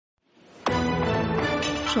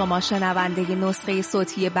شما شنونده نسخه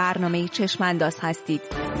صوتی برنامه چشم انداز هستید.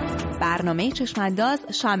 برنامه چشم انداز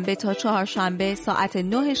شنبه تا چهارشنبه ساعت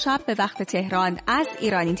 9 شب به وقت تهران از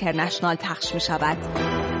ایران اینترنشنال پخش می شود.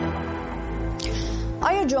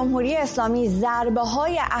 آیا جمهوری اسلامی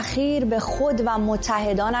ضربه‌های اخیر به خود و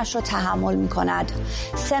متحدانش را تحمل می‌کند؟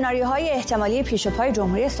 سناریوهای احتمالی پیش پای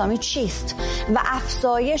جمهوری اسلامی چیست؟ و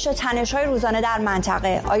افزایش تنش‌های روزانه در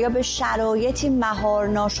منطقه آیا به شرایطی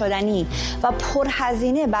مهارنشدنی و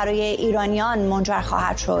پرهزینه برای ایرانیان منجر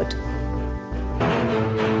خواهد شد؟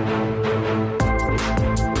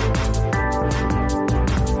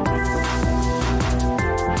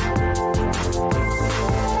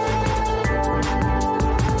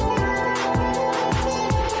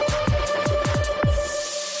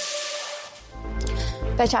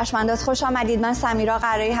 به چشم انداز خوش آمدید. من سمیرا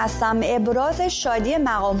قرایی هستم. ابراز شادی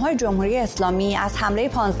مقام‌های جمهوری اسلامی از حمله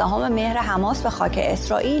 15 مهر حماس به خاک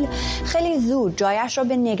اسرائیل خیلی زود جایش را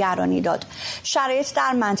به نگرانی داد. شرایط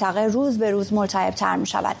در منطقه روز به روز مرتعب‌تر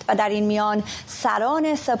می‌شود و در این میان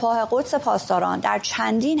سران سپاه قدس پاسداران در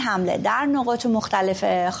چندین حمله در نقاط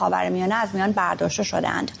مختلف خاورمیانه از میان برداشته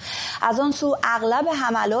شدند. از آن سو اغلب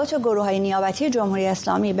حملات گروه‌های نیابتی جمهوری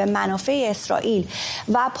اسلامی به منافع اسرائیل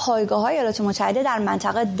و پایگاه‌های ایالات متحده در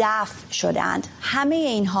منطقه دفع شدند. همه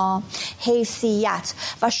اینها حیثیت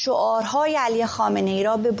و شعارهای علی خامنه‌ای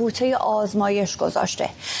را به بوته آزمایش گذاشته.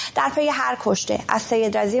 در پی هر کشته از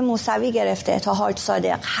سید رضی موسوی گرفته تا حاج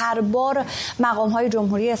صادق هر بار مقام‌های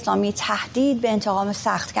جمهوری اسلامی تهدید به انتقام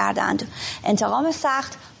سخت کردند. انتقام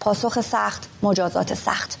سخت، پاسخ سخت، مجازات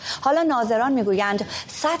سخت. حالا ناظران میگویند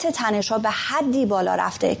سطح تنش‌ها به حدی بالا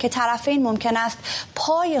رفته که طرفین ممکن است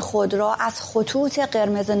پای خود را از خطوط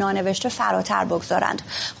قرمز نانوشته فراتر بگذارند.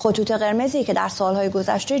 خطوط قرمزی که در سالهای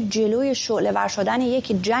گذشته جلوی شعله‌ور شدن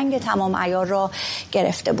یک جنگ تمام عیار را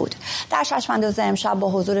گرفته بود. در چشم انداز امشب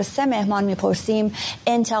با حضور 3 مهمان میپرسیم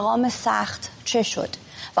انتقام سخت چه شد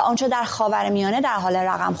و آنچه در خاورمیانه در حال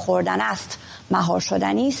رقم خوردن است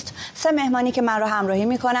مهارنشدنی است. 3 مهمانی که من را همراهی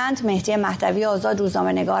می‌کنند: مهدی مهدوی آزاد،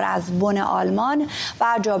 روزنامه‌نگار از بن آلمان، و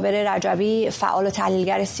جابر رجبی، فعال و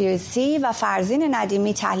تحلیلگر سیاسی، و فرزین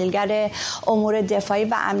ندیمی، تحلیلگر امور دفاعی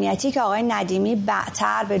و امنیتی که آقای ندیمی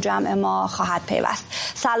بعدتر به جمع ما خواهد پیوست.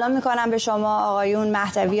 سلام می‌کنم به شما آقایون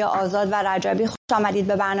مهدوی آزاد و رجبی. خوش آمدید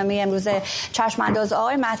به برنامه امروز چشم انداز.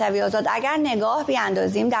 آقای مهدوی آزاد، اگر نگاه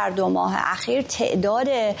بیاندازیم در 2 ماه اخیر تعداد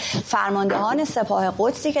فرماندهان سپاه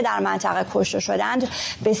قدسی که در منطقه کشته شدند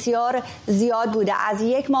بسیار زیاد بوده. از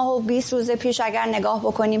 1 ماه و 20 روز پیش اگر نگاه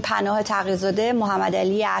بکنیم پناه تقی‌زاده، محمد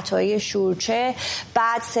علی عطایی شورچه،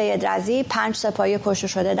 بعد سید رضی، 5 سپاهی کشته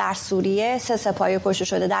شده در سوریه، 3 سپاهی کشته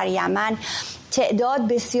شده در یمن. تعداد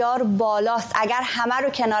بسیار بالاست. اگر همه رو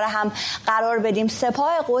کنار هم قرار بدیم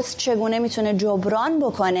سپاه قدس چگونه میتونه جبران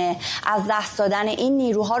بکنه از دست دادن این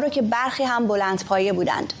نیروها رو که برخی هم بلندپایه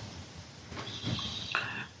بودند؟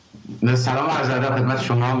 سلام و عرض ادب خدمت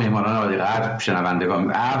شما مهمانان عالی قدر،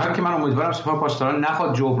 شنوندگان. اول که من امیدوارم سپاه پاسداران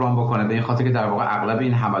نخواد جبران بکنه، به این خاطر که در واقع اغلب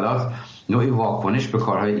این حملات نوعی واکنش به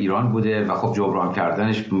کارهای ایران بوده و خب جبران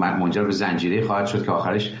کردنش منجر به زنجیره خواهد شد که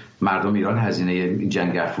آخرش مردم ایران هزینه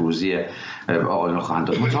جنگ‌افروزی آقایون خواهند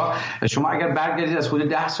داد. شما اگر برگردید از حدود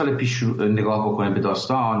 10 سال پیش نگاه بکنید به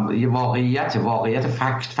داستان، یه واقعیت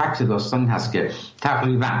فکت داستان این هست که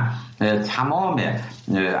تقریبا تمام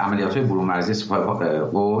عملیات‌های برون‌مرزی سپاه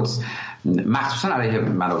قدس مخصوصا علیه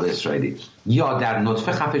منابع اسرائیلی یا در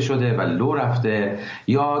نطفه خفه شده و لو رفته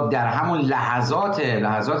یا در همون لحظات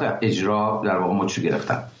اجرا در واقع مچ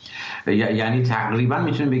گرفتن. یعنی تقریبا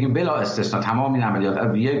میتونیم بگیم بلا استثنا تمام این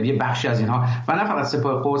عملیات، یه بخشی از اینها و نه فقط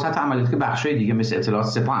سپاه قدس، حتی عملیاتی که بخشای دیگه مثل اطلاعات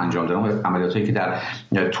سپاه انجام دادن، عملیاتی که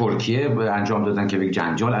در ترکیه انجام دادن که یک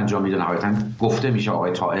جنجال انجام میدن، نهایتا گفته میشه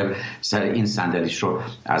آقای طائر سر این صندلیش رو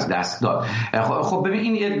از دست داد. خب ببین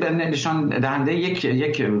این نشان دهنده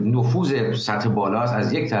یک نفوذ سطح بالا است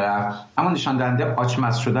از یک طرف، اما نشان دهنده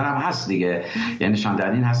آچمز شدن هم هست دیگه. یعنی نشان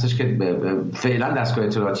دهنده این هستش که فعلا دستگاه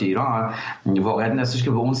اطلاعاتی ایران واقعیت این هستش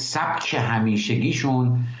که به اون سبک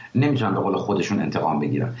همیشگیشون نمیتونن به قول خودشون انتقام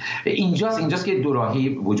بگیرن. اینجاست که دو راهی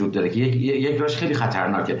وجود داره که یک راهش خیلی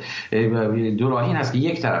خطرناکه. دو راهی این هست که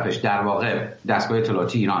یک طرفش در واقع دستگاه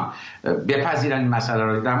اطلاعاتی ایران بپذیرن این مسئله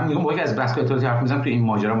رو. در میگم موقعی از دستگاه اطلاعاتی حرف میزنم تو این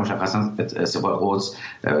ماجرا مشخصا سپاه قدس،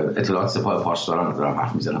 اطلاعات سپاه پاسداران رو دارم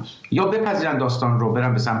حرف میزنم، یا بپذیرن داستان رو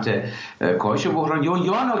برن به سمت کاهش بحران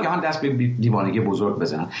یا ناگهان دست به دیوانگی بزرگ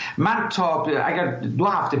بزنن. من تا اگر 2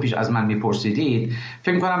 هفته پیش از من میپرسیدید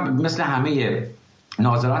فکر می‌کنم مثل همه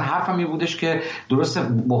ناظران حرفم این بودش که درست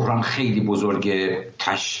بحران خیلی بزرگ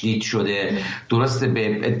تشدید شده، درست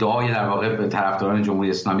به ادعای در واقع طرفداران جمهوری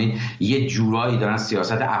اسلامی یه جورایی دارن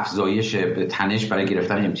سیاست افزایش تنش برای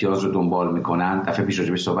گرفتن امتیاز رو دنبال میکنن. دفعه پیش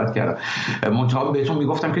راجعش صحبت کردم، منتها بهتون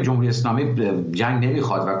میگفتم که جمهوری اسلامی جنگ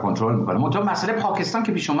نمیخواد و کنترل میکنه. منتها مسئله پاکستان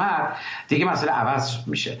که پیش اومد دیگه مسئله عوض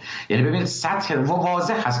میشه. یعنی ببینید سطح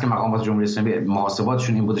واضح هست که مقامات جمهوری اسلامی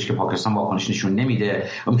محاسباتشون این بودش که پاکستان واکنش نشون نمیده،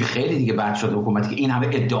 اون که خیلی دیگه بد شده حکومتی که این همه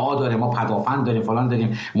ادعا داره ما پدافند داریم فلان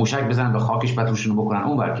داریم، موشک بزنن به خاکش بعد روشون بکنن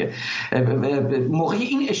اونور، که موقعی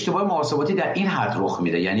این اشتباه محاسباتی در این حد رخ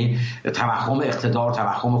میده، یعنی توهم اقتدار،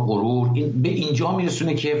 توهم غرور، این به اینجا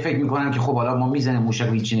میرسونه که فکر میکنن که خب حالا ما میزنیم موشک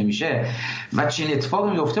هیچی نمیشه و چین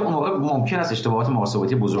اتفاقی میفته. اون موقع ممکن است اشتباهات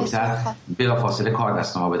محاسباتی بزرگتر بلافاصله کار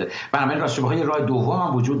دست ما بده. بنابراین راستش بخوای راه دوم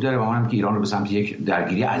هم وجود داره و اونم که ایران رو به سمت یک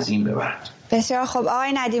درگیری عظیم ببرد. بسیار خوب.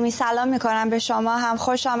 آقای ندیمی سلام میکنم به شما هم،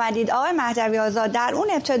 خوش آمدید. آقای مهدوی آزاد، در اون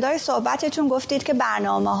ابتدای صحبتتون گفتید که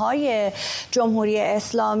برنامه‌های جمهوری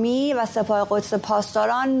اسلامی و سپاه قدس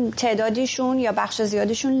پاسداران تعدادیشون یا بخش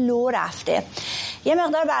زیادیشون لو رفته. یه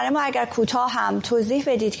مقدار برای ما اگر کوتاه هم توضیح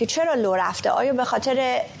بدید که چرا لو رفته؟ آیا به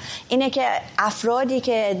خاطر اینه که افرادی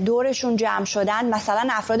که دورشون جمع شدن مثلا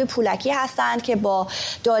افراد پولکی هستند که با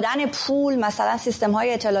دادن پول مثلا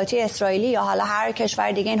سیستم‌های اطلاعاتی اسرائیلی یا حالا هر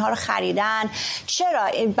کشور دیگه اینها رو خریدن؟ چرا؟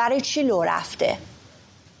 برای چی لو رفته؟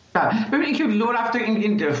 ببین اینکه لو رفته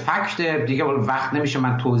این فکت دیگه وقت نمیشه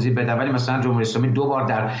من توضیح بدم، ولی مثلا جمهوری اسلامی 2 بار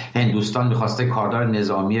در هندوستان می‌خواسته کاردار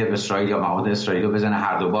نظامی اسرائیل یا معاهده اسرائیل رو بزنه،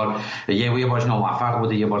 هر 2 بار یه بارش ناموفق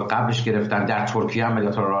بوده، یه بار قبلش گرفتن. در ترکیه هم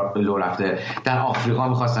لو رفته، در آفریقا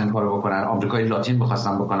می‌خواستن این کارو بکنن، آمریکای لاتین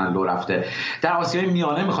می‌خواستن بکنن، لو رفته، در آسیای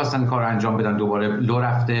میانه می‌خواستن کارو انجام بدن، دوباره لو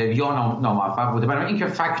رفته یا ناموفق بوده. برای اینکه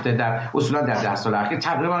فکت در اصولا در 10 سال اخیر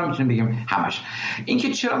تقریبا میتونیم بگیم همش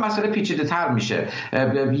اینکه چرا مسئله پیچیده‌تر میشه.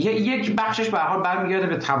 یک بخشش به هر حال برمیگرده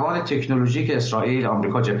به تواند تکنولوژیک اسرائیل،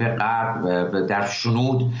 آمریکا، جبهه غرب در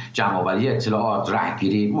شنود، جمع‌آوری اطلاعات،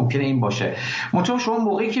 راهگیری، ممکنه این باشه. منتها شما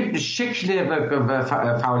موقعی که شکل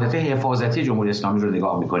فعالیت حفاظتی جمهوری اسلامی رو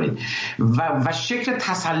نگاه می‌کنید و شکل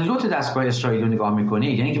تسلط دستگاه اسرائیل رو نگاه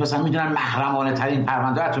می‌کنید، یعنی که مثلا می‌دونن محرمانه ترین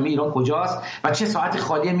پرونده اتمی ایران کجاست و چه ساعتی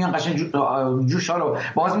خالیه، میان قشنگ جوشا رو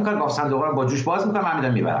باز می‌کنن، گاف صندوقا رو با جوش باز می‌کنن،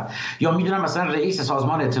 همین میبرن. یا می‌دونن مثلا رئیس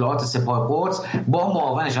سازمان اطلاعات سپاه قدس با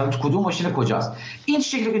معاونش کدوم ماشین کجاست. این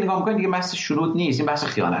شکلی که نگاه می‌کنید دیگه بحث شروط نیست، این بحث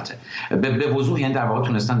خیانته. به وضوح یعنی در واقع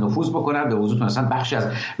تونستن نفوذ بکنن، به وضوح تونستن بخشی از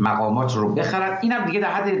مقامات رو بخرن. اینم دیگه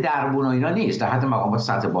در حد دربون و اینا نیست، در حد مقامات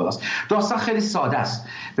سطح بالاست. داستان خیلی ساده است.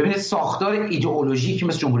 ببینید ساختار ایدئولوژیکی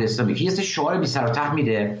مثل جمهوری اسلامی که یه سری شعار بی سر و ته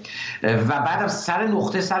میده و بعدم سر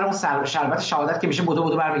نقطه سر اون شربت شهادت که میشه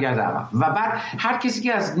بدو برمیگرده عقب و بعد هر کسی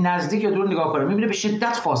که از نزدیک یا دور نگاه کنه میبینه به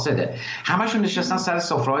شدت فاسده. همشون نشستن سر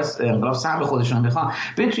سفره‌های انقلاب سهم خودشون میخوان.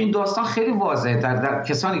 ببین تو این داستان خیلی واضحه در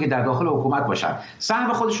کسانی که در داخل حکومت باشن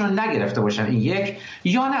سهم خودشون نگرفته باشن، این یک،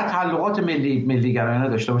 یا نه تعلقات ملی گرایانه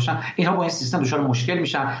داشته باشن، اینها با این سیستم دچار مشکل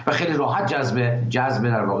میشن و خیلی راحت جذب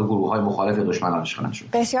در واقع گروه‌های مخالف دشمنانش کنن.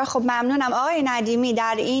 بسیار خوب، ممنونم. آقای ندیمی،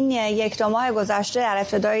 در این 1-2 ماه گذشته در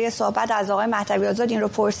ابتدای صحبت از آقای مهدوی آزاد این رو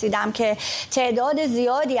پرسیدم که تعداد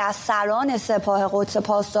زیادی از سران سپاه قدس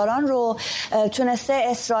پاسداران رو تونسته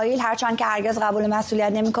اسرائیل هرچند که هرگز قبول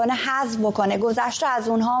مسئولیت نمیکنه حذف بکنه. گذشته از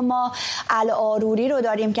اونها ما العاروری رو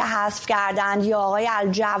داریم که حذف کردند، یا آقای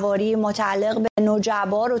الجواری متعلق به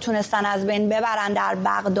نجبا رو تونستن از بین ببرن در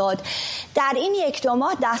بغداد. در این 1-2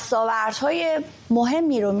 ماه دستاوردهای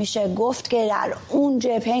مهمی رو میشه گفت که در اون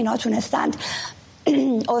جبهه اینها تونستند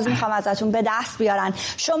میخوام ازتون به دست بیارن.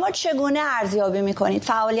 شما چگونه ارزیابی میکنید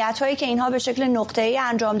فعالیت هایی که اینها به شکل نقطه‌ای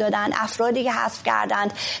انجام دادن، افرادی که حذف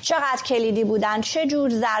کردند چقدر کلیدی بودن، چه جور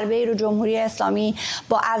ضربه‌ای رو جمهوری اسلامی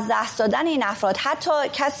با از دست دادن این افراد، حتی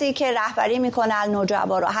کسی که رهبری میکنه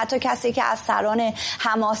النجبا رو، حتی کسی که از سران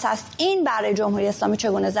حماس است، این برای جمهوری اسلامی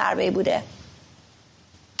چگونه ضربه‌ای بوده؟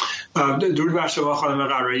 درود بر شما خانم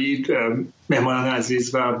قرایی، مهمانان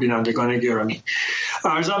عزیز و بینندگان گرامی.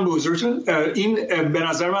 عرضم به حضورتون این به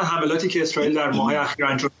نظر من حملاتی که اسرائیل در ماه‌های اخیر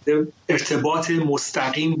انجام داده ارتباط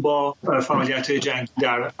مستقیم با فعالیت‌های جنگی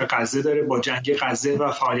در غزه داره، با جنگ غزه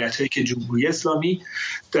و فعالیت‌هایی که جمهوری اسلامی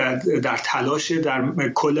در تلاش در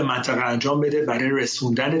کل منطقه انجام بده برای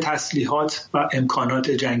رسوندن تسلیحات و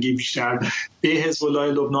امکانات جنگی بیشتر به حزب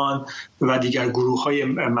الله لبنان و دیگر گروه‌های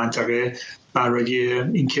منطقه، برای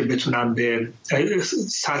اینکه بتونن به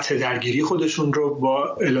سطح درگیری خودشون رو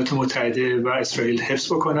با ایالات متحده و اسرائیل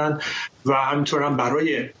حفظ بکنن و همینطور هم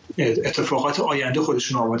برای اتفاقات آینده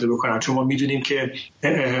خودشون آماده بکنن. چون ما میدونیم که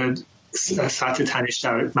سطح تنش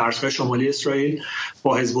در مرزهای شمالی اسرائیل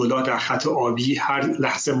با حزب الله در خط آبی هر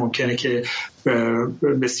لحظه ممکنه که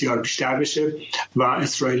بسیار بیشتر بشه و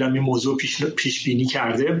اسرائیل هم این موضوع پیش بینی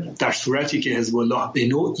کرده در صورتی که حزب الله به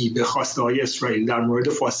نوعی به خواسته های اسرائیل در مورد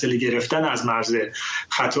فاصله گرفتن از مرز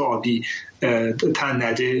خط آبی تن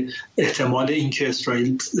نده، احتمال اینکه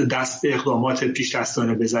اسرائیل دست به اقدامات پیش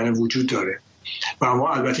دستانه بزنه وجود داره. و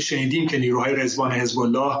ما البته شنیدیم که نیروهای رضوان حزب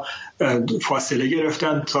الله فاصله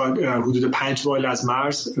گرفتن تا حدود 5 مایل از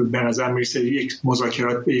مرز. به نظر میرسه یک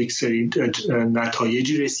مذاکرات به یک سری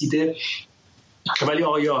نتایجی رسیده، ولی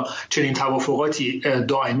آیا چنین توافقاتی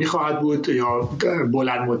دائمی خواهد بود یا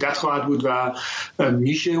بلند مدت خواهد بود و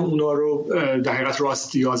میشه اونا رو در حقیقت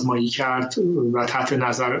راستی آزمایی کرد و تحت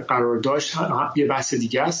نظر قرار داشت، یه بحث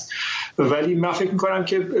دیگه است. ولی من فکر میکنم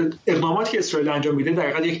که اقداماتی که اسرائیل انجام میده در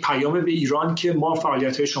حقیقت یک پیام به ایران که ما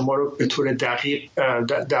فعالیت‌های شما رو به طور دقیق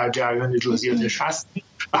در جریان جزئیاتش هستیم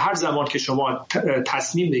و هر زمان که شما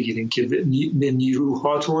تصمیم بگیرین که به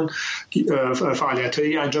نیروهاتون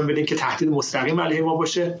فعالیت‌هایی انجام بدین که تهدید مستقیم علیه ما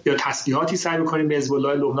باشه یا تسلیحاتی سعی بکنین به حزب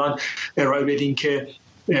الله لبنان ارائه بدین که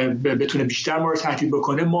بتونه بیشتر ما رو تهدید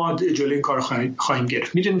بکنه، ما جلوی این کار خواهیم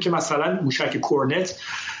گرفت. میدونیم که مثلا موشک کورنت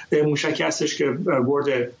موشکی هستش که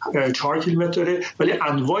برد 4 کیلومتر داره، ولی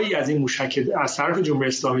انواعی از این موشک از طرف جمهوری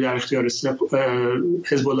اسلامی در اختیار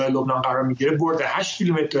حزب الله لبنان قرار میگیره برد 8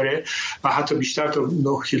 کیلومتر داره و حتی بیشتر تا 9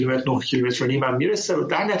 کیلومتر و نیم هم میرسه و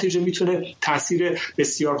در نتیجه میتونه تاثیر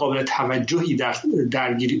بسیار قابل توجهی در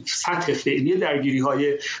درگیری سطح فعلی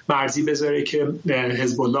درگیری‌های مرزی بذاره که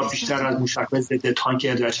حزب الله بیشتر از موشک‌های ضد تانک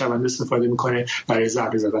هدایت شونده استفاده میکنه برای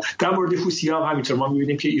ضربه زدن. در مورد حوثی‌ها هم همینطور ما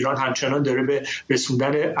می‌بینیم که ایران همچنان داره به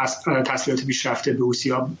رسوندن تسلیحات پیشرفته به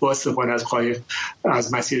حوثی‌ها با استفاده از قایق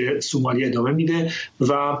از مسیر سومالی ادامه میده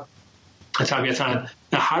و طبیعتاً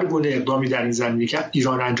هر گونه اقدامی در این زمینه که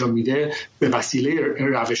ایران انجام میده به وسیله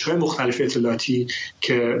روش‌های مختلف اطلاعاتی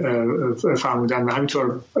که فرمودن و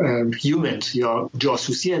همینطور هیومنت یا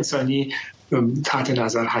جاسوسی انسانی تحت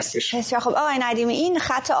نظر هستش. بسیار خب آقای ندیمی، این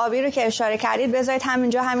خط آبی رو که اشاره کردید بذارید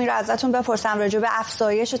همینجا همین رو ازتون بپرسم راجع به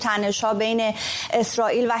افزایش تنش‌ها بین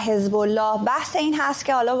اسرائیل و حزب الله. بحث این هست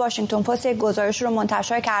که حالا واشنگتن پست یک گزارش رو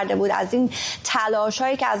منتشر کرده بود از این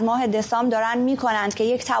تلاش‌هایی که از ماه دسامبر دارن می‌کنند که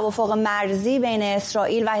یک توافق مرزی بین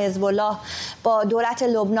اسرائیل و حزب الله با دولت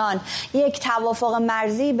لبنان، یک توافق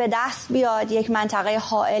مرزی به دست بیاد، یک منطقه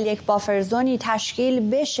حائل، یک بافر زونی تشکیل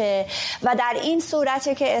بشه و در این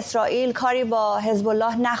صورتی که اسرائیل کاری با حزب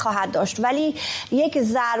الله نخواهد داشت، ولی یک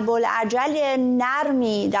ضرب العجل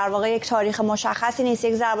نرمی، در واقع یک تاریخ مشخصی نیست،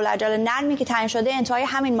 یک ضرب العجل نرمی که تعیین شده انتهای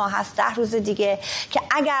همین ماه هست، 10 روز دیگه، که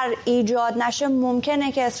اگر ایجاد نشه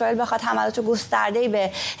ممکنه که اسرائیل بخواد حملات گسترده‌ای به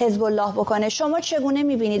حزب الله بکنه. شما چگونه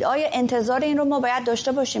می‌بینید؟ آیا انتظار این رو ما باید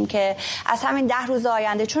داشته باشیم که از همین 10 روز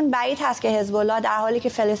آینده، چون بعید هست که حزب الله در حالی که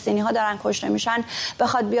فلسطینی‌ها دارن کشته میشن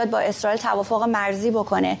بخواد بیاد با اسرائیل توافق مرزی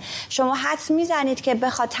بکنه؟ شما حدس میزنید که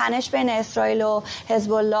بخواد تنش بین اسرائیل و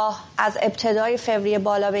حزب الله از ابتدای فوریه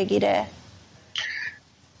بالا بگیره؟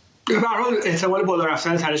 به هر حال احتمال بالا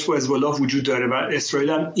رفتن تنش با حزب الله وجود داره و اسرائیل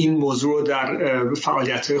هم این موضوع رو در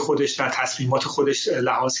فعالیت‌های خودش، در تصمیمات خودش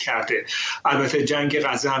لحاظ کرده. البته جنگ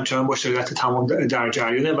غزه همچنان با شدت تمام در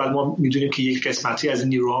جریانه، ولی ما می‌دونیم که یک قسمتی از این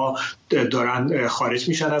نیروها دارن خارج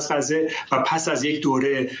میشن از غزه و پس از یک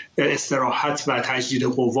دوره استراحت و تجدید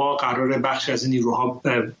قوا قرار بخش از این نیروها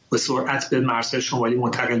به سرعت به مرزهای شمالی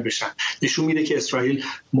منتقل بشن. نشون میده که اسرائیل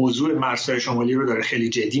موضوع مرزهای شمالی رو داره خیلی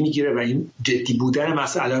جدی میگیره و این جدی بودن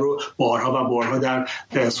مسئله رو بارها و بارها در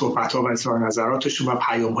صحبت‌ها و اظهار نظراتشون و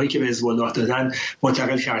پیام‌هایی که به حزب الله دادن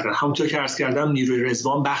منتقل کردن. همونطور که عرض کردم نیروی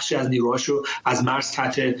رضوان بخشی از نیروهاشو از مرز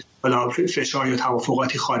تحت فشار یا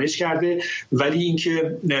توافقاتی خارج کرده، ولی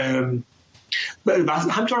اینکه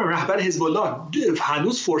همچنان رهبر حزب الله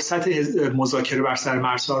هنوز فرصت مذاکره بر سر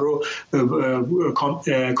مرزها رو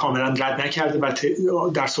کاملا رد نکرده و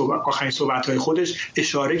در آخرین صحبت‌های خودش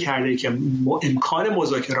اشاره کرده که امکان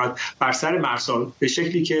مذاکرات بر سر مرزها به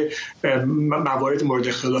شکلی که موارد مورد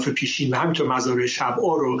اختلاف پیشین و همینطور مزارع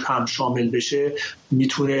شبعا رو هم شامل بشه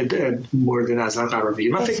میتونه مورد نظر قرار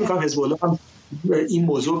بگیره. من فکر می‌کنم حزب الله هم این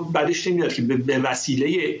موضوع بعدش نمیاد که به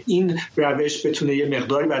وسیله این روش بتونه یه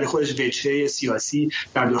مقداری برای خودش وجهه سیاسی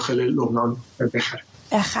در داخل لبنان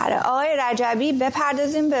بخره. آقای رجبی،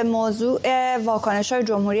 بپردازیم به موضوع واکنش‌های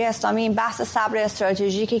جمهوری اسلامی، این بحث صبر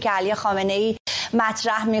استراتژیکی که علی خامنه‌ای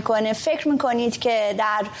مطرح میکنه. فکر میکنید که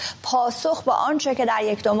در پاسخ به آنچه که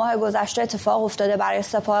در 1-2 ماه گذشته اتفاق افتاده برای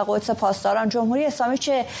سپاه قدس پاسداران، جمهوری اسلامی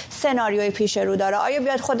چه سناریوی پیش رو داره؟ آیا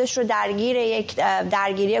بیاد خودش رو درگیر یک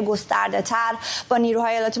درگیری گسترده تر با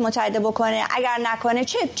نیروهای ایالات متحده بکنه؟ اگر نکنه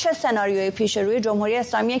چه سناریوی پیش روی جمهوری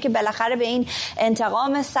اسلامیه که بالاخره به این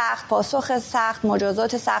انتقام سخت، پاسخ سخت،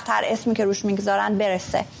 مجازات سخت، هر اسمی که روش میگذارن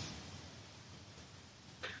برسه؟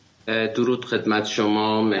 درود خدمت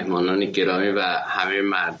شما مهمانان گرامی و همه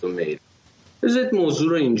مردم ایران. بذارید موضوع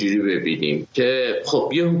رو اینجوری ببینیم که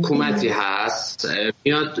خب یه حکومتی هست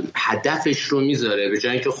میاد هدفش رو میذاره، به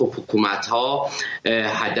جای اینکه خب حکومت ها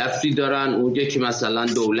هدفی دارن، اون یکی مثلا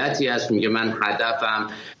دولتی هست میگه من هدفم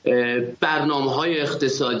برنامه های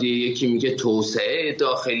اقتصادی، یکی میگه توسعه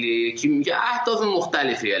داخلی، یکی میگه اهداف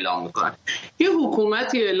مختلفی اعلام میکنن. یه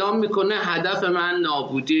حکومتی اعلام میکنه هدف من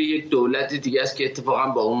نابودی یک دولت دیگه است که اتفاقا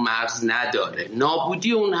با اون مرز نداره،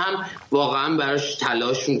 نابودی اون هم واقعا براش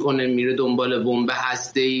تلاش میکنه، میره دنبال بمب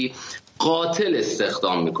هسته‌ای قاتل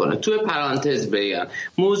استخدام میکنه. توی پرانتز بگم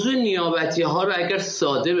موضوع نیابتی ها رو اگر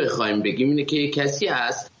ساده بخوایم بگیم اینه که یک کسی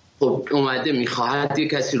هست خب اومده میخواهد یک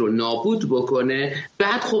کسی رو نابود بکنه،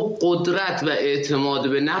 بعد خب قدرت و اعتماد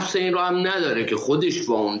به نفس این رو هم نداره که خودش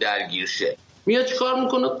با اون درگیر شه، میاد چیکار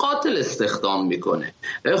میکنه؟ قاتل استخدام میکنه.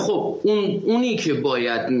 خب اونی که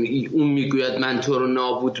باید اون میگوید من تو رو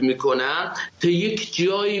نابود میکنم، تا یک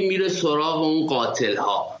جایی میره سراغ اون قاتل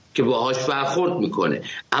ها که باهاش برخورد میکنه،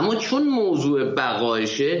 اما چون موضوع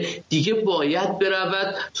بقایشه دیگه باید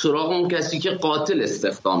برود سراغ اون کسی که قاتل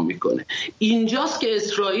استخدام میکنه. اینجاست که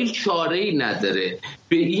اسرائیل چاره‌ای نداره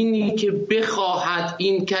به اینی که بخواهد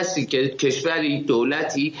این کسی که کشوری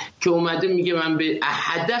دولتی که اومده میگه من به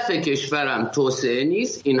هدف کشورم توسعه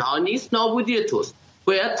نیست، اینها نیست، نابودی توست،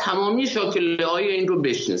 باید تمامی شاکله‌های این رو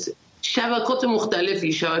بشناسه. شبکات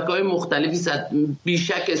مختلفی، شبکه‌های مختلفی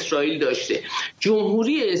بیشک اسرائیل داشته.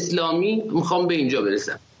 جمهوری اسلامی، میخوام به اینجا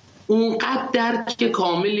برسم، اونقدر درک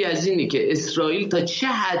کاملی از اینه که اسرائیل تا چه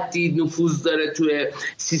حدی نفوذ داره توی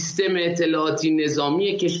سیستم اطلاعاتی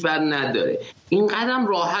نظامی کشور نداره. این قدم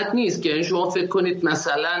راحت نیست که شما فکر کنید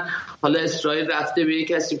مثلا حالا اسرائیل رفته به یک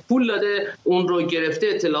کسی پول داده اون رو گرفته،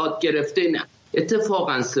 اطلاعات گرفته. نه،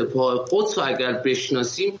 اتفاقا سپاه قدس رو اگر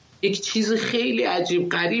بشناسیم یک چیز خیلی عجیب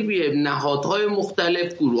غریبیه. نهادهای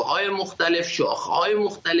مختلف، گروه‌های مختلف، شاخه‌های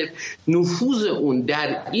مختلف، نفوذ اون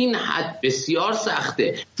در این حد بسیار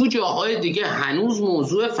سخته. تو جاهای دیگه هنوز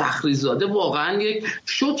موضوع فخریزاده واقعا یک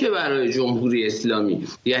شوکه برای جمهوری اسلامی.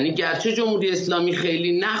 یعنی گرچه جمهوری اسلامی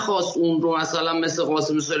خیلی نخواست اون رو مثلا مثل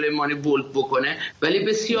قاسم سلیمانی بولد بکنه، ولی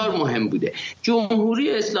بسیار مهم بوده.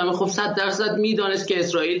 جمهوری اسلامی خب 100% میدانست که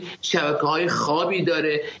اسرائیل شبکه‌های خوابی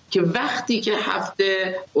داره که وقتی که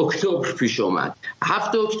هفته اکتبر پیش اومد،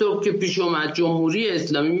 7 اکتبر که پیش اومد، جمهوری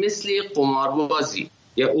اسلامی مثل یک قماربازی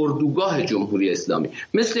یا اردوگاه جمهوری اسلامی،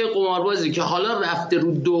 مثل یک قماربازی که حالا رفته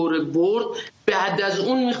رو دور برد، بعد از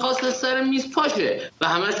اون میخواست سر میز پاشه و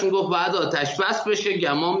همش میگفت بعد آتش بس بشه.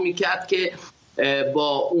 گمان میکرد که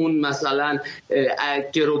با اون مثلا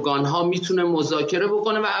گروگان ها میتونه مذاکره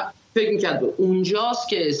بکنه و فکر میکرد. اونجاست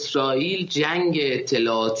که اسرائیل جنگ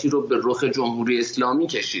اطلاعاتی رو به رخ جمهوری اسلامی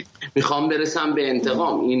کشید. میخوام برسم به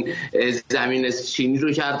انتقام، این زمین چینی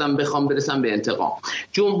رو کردم بخوام برسم به انتقام.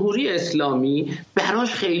 جمهوری اسلامی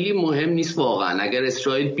براش خیلی مهم نیست واقعا اگر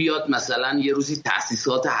اسرائیل بیاد مثلا یه روزی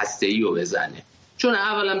تأسیسات هسته‌ای رو بزنه، چون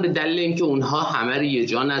اولا به دلیل اینکه اونها همه رو یه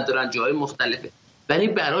جا ندارن، جای مختلفه، ولی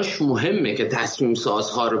براش مهمه که تصمیم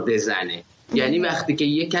سازها رو بزنه. یعنی وقتی که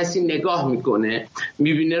یک کسی نگاه میکنه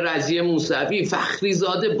میبینه رضیه موسوی،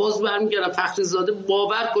 فخریزاده، باز برمیگردم فخریزاده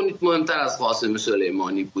باور کنید مهمتر از قاسم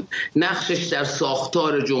سلیمانی بود، نقشش در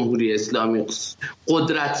ساختار جمهوری اسلامی،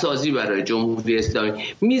 قدرت سازی برای جمهوری اسلامی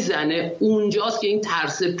میزنه، اونجاست که این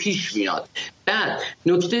ترس پیش میاد. بعد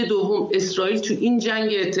نکته دوم، اسرائیل تو این جنگ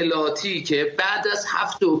اطلاعاتی که بعد از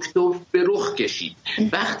 7 اکتبر به رخ کشید،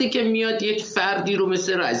 وقتی که میاد یک فردی رو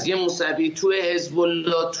مثل رضیه موسوی توی حزب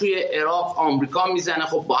الله توی عراق آمریکا میزنه،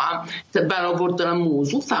 خب با هم برآورد دارن.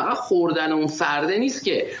 موضوع فقط خوردن اون فرد نیست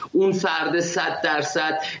که اون فرد 100%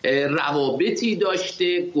 روابطی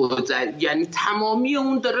داشته، یعنی تمامی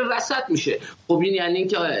اون داره رصد میشه. خب این یعنی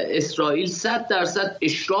که اسرائیل 100%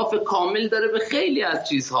 اشراف کامل داره به خیلی از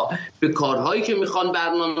چیزها، به کارهایی که میخوان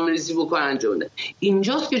برنامه‌ریزی بکنن انجام بدن.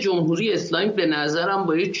 اینجاست که جمهوری اسلامی به نظرم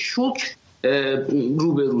با یک شوک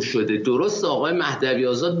روبرو شده. درست آقای مهدوی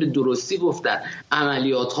آزاد به درستی گفتن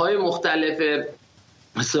عملیات‌های مختلف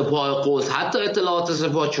سپاه قدس، حتی اطلاعات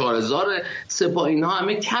سپاه 4000 سپاه، اینها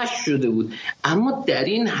همه کشف شده بود. اما در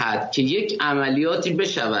این حد که یک عملیاتی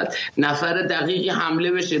بشود، نفر دقیقی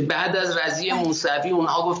حمله بشه، بعد از رضی موسوی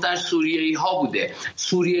اونها گفتن سوریه‌ای ها بوده،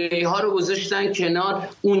 سوریه‌ای ها رو گذاشتن کنار،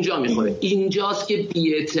 اونجا میخوره. اینجاست که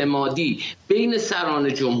بی‌اعتمادی بین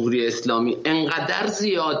سران جمهوری اسلامی انقدر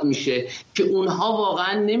زیاد میشه که اونها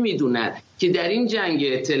واقعا نمیدونن که در این جنگ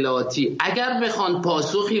اطلاعاتی اگر بخوان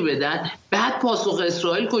پاسخی بدن، بعد پاسخ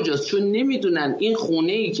اسرائیل کجاست؟ چون نمیدونن این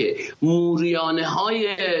خونه‌ای که موریانه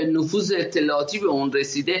های نفوذ اطلاعاتی به اون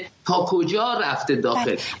رسیده تا کجا رفته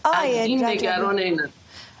داخل. از این نگران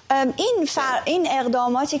این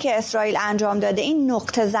اقداماتی که اسرائیل انجام داده، این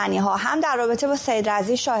نقطه زنی ها، هم در رابطه با سید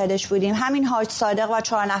رضی شاهدش بودیم، همین حاج صادق و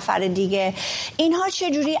 4 نفر دیگه، اینها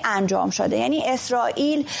چجوری انجام شده؟ یعنی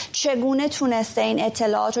اسرائیل چگونه تونسته این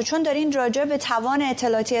اطلاعات رو، چون دارین راجع به توان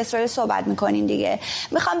اطلاعاتی اسرائیل صحبت میکنین دیگه،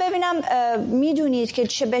 میخوام ببینم میدونید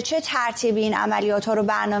که به چه ترتیبی این عملیات ها رو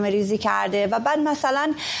برنامه ریزی کرده و بعد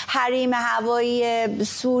مثلا حریم هوایی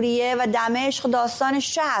سوریه و دمشق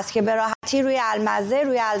داستانش چه هست که به راحتی روی المزه،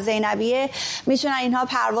 روی زینبیه میتونن اینها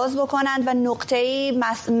پرواز بکنند و نقطه‌ای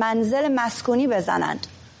منزل مسکونی بزنند؟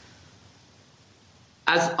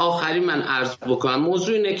 از آخری من عرض بکنم،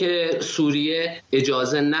 موضوع اینه که سوریه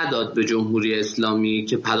اجازه نداد به جمهوری اسلامی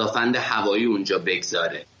که پدافند هوایی اونجا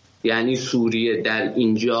بگذاره. یعنی سوریه در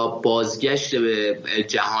اینجا بازگشت به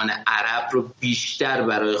جهان عرب رو بیشتر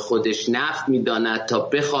برای خودش نفع می‌داند تا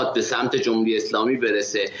بخواد به سمت جمهوری اسلامی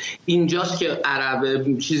برسه. اینجاست که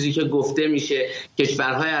عرب، چیزی که گفته میشه،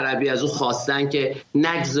 کشورهای عربی از او خواستن که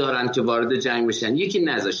نگذارن که وارد جنگ بشن، یکی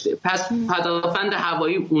نذاشته. پس پدافند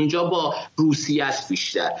هوایی اونجا با روسیه است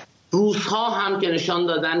بیشتر. روس‌ها هم که نشان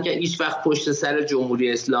دادن که هیچ وقت پشت سر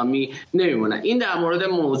جمهوری اسلامی نمیمونن. این در مورد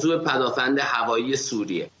موضوع پدافند هوایی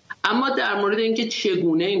سوریه. اما در مورد اینکه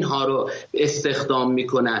چگونه اینها رو استخدام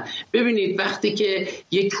میکنن، ببینید وقتی که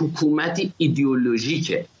یک حکومتی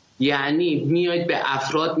ایدئولوژیکه، یعنی میاید به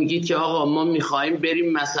افراد میگید که آقا ما میخوایم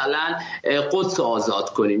بریم مثلا قدس آزاد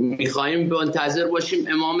کنیم، میخوایم منتظر باشیم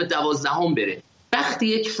امام 12 بره. وقتی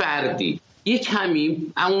یک فردی یک کمی،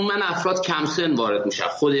 عموما افراد کم سن وارد میشن،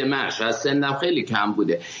 خود من از سنم خیلی کم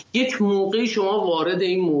بوده، یک موقعی شما وارد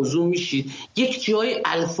این موضوع میشید، یک جای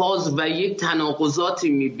الفاظ و یک تناقضاتی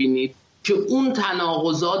میبینید که اون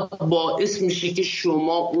تناقضات باعث میشه که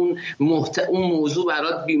شما اون موضوع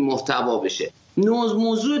برات بی محتوا بشه.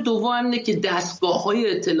 موضوع دوم اینه که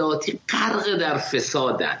دستگاه‌های اطلاعاتی غرق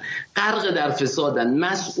در فسادن.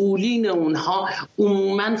 مسئولین اونها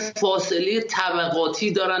عموماً فاصله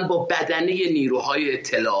طبقاتی دارن با بدنه نیروهای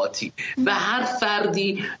اطلاعاتی و هر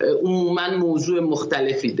فردی عموماً موضوع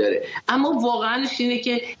مختلفی داره. اما واقعاًش اینه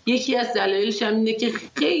که یکی از دلایلش هم اینه که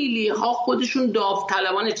خیلی ها خودشون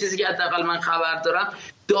داوطلبانه، چیزی که حداقل من خبر دارم،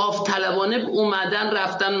 داوطلبانه اومدن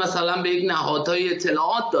رفتن مثلا به یک نهادهای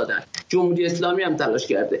اطلاعات دادن. جمهوری اسلامی هم تلاش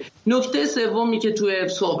کرده. نکته سومی که توی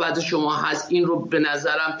صحبت شما هست، این رو به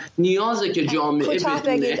نظرم نیازه که جامعه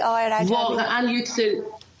بدونه واقعا یک سری.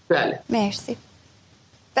 بله مرسی،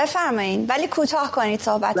 بفرمایید، ولی کوتاه کنید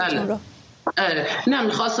صحبتتون رو. نه،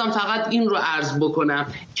 میخواستم فقط این رو عرض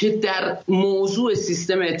بکنم که در موضوع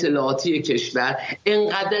سیستم اطلاعاتی کشور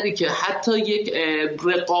انقدری که حتی یک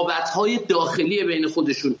رقابت‌های داخلی بین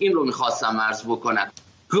خودشون، این رو میخواستم عرض بکنم،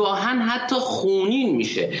 گاهن حتی خونین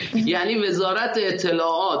میشه. یعنی وزارت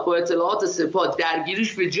اطلاعات با اطلاعات سپاه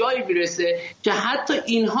درگیریش به جایی میرسه که حتی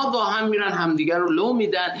اینها گاهن میرن همدیگر رو لو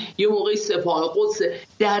میدن. یه موقعی سپاه قدس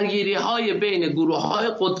درگیری های بین گروه های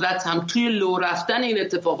قدرت هم توی لو رفتن این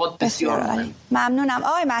اتفاقات بسیار ممنونم.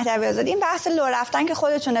 آقای مهدوی آزاد، این بحث لو رفتن که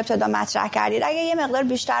خودتون ابتدا مطرح کردید، اگه یه مقدار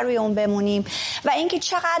بیشتر روی اون بمونیم و اینکه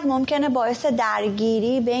چقدر ممکنه باعث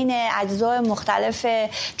درگیری بین اجزای مختلف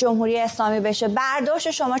جمهوری اسلامی بشه،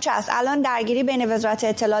 برداشت شما چه است؟ الان درگیری بین وزارت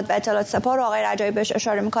اطلاعات و اطلاعات سپاه رو آقای رجایی بهش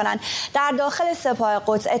اشاره میکنن. در داخل سپاه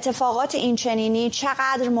قدس اتفاقات این چنینی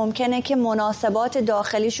چقدر ممکنه که مناسبات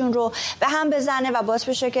داخلیشون رو به هم بزنه و باعث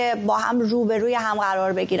بشه که با هم روبروی هم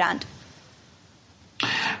قرار بگیرند؟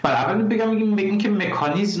 بله، اول بگیم که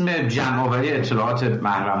مکانیزم جمع‌آوری اطلاعات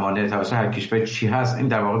محرمانه توسط هر کشور چی هست. این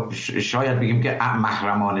در واقع شاید بگیم که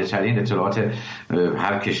محرمانه ترین اطلاعات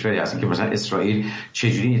هر کشوری هست. که مثلا اسرائیل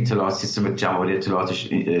چجوری اطلاعات، سیستم جمع‌آوری اطلاعاتش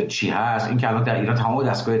چی هست. این که الان در ایران تمام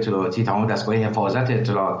دستگاه اطلاعاتی، تمام دستگاه حفاظت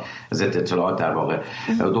اطلاعات، ضد اطلاعات در واقع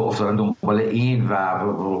افتادن دنبال این و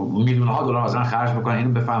میلیون‌ها دلار مثلا خرج می‌کنن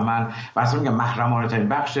اینو بفهمن. واسه میگم محرمانه ترین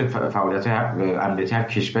بخش فعالیت امنیتی هر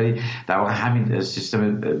کشوری در واقع همین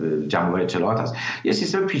سیستم جمع اطلاعات است. یه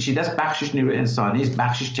سیستم پیچیده است، بخشش نیروی انسانی است،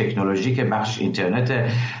 بخشش تکنولوژیکه، بخشش اینترنت،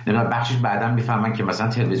 بخشش بعداً میفهمن که مثلا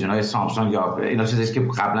تلویزیون‌های سامسونگ یا اینا چیزایی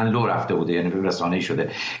که قبلا لو رفته بوده، یعنی رسانه‌ای شده،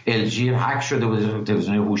 LG هک شده بوده،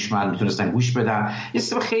 تلویزیون هوشمند میتونستن گوش بدن. یه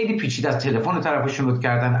سیستم خیلی پیچیده است، تلفن طرفشون لود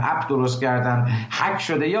کردن، اپ درست کردن، هک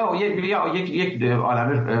شده یا یک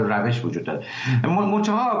عالمه روش وجود داره.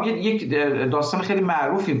 منتها یک داستان خیلی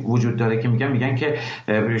معروفی وجود داره که میگن که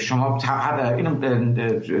شما اینو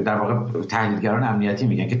در واقع تحلیلگران امنیتی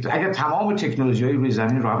میگن که اگر تمام تکنولوژی‌های روی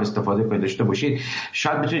زمین رو هم استفاده کنید داشته باشید،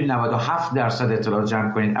 شاید بتونید 97% اطلاعات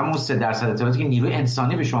جمع کنید، اما 3% اطلاعاتی که نیروی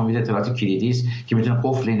انسانی به شما میده اطلاعات کلیدی است که میتونه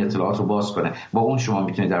قفل این اطلاعات رو باز کنه. با اون شما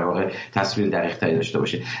میتونید در واقع تصویر دقیق‌تری داشته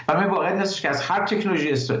باشید. برای واقعیت هستش که از هر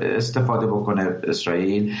تکنولوژی استفاده بکنه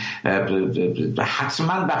اسرائیل،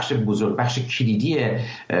 حتما بخش بزرگ، بخش کلیدی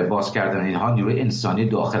باز کردن اینها نیروی انسانی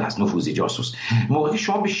داخل هست، نفوذی جاسوس. موقعی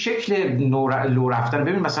شما به شکل لو رفتن،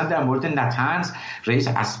 ببین مثلا در مورد نتنز، رئیس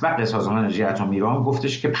اسبق سازمان انرژی اتمی ایران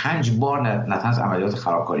گفتش که 5 بار نتنز عملیات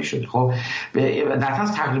خرابکاری شده. خب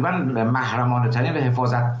نتنز تقریبا محرمانه ترین و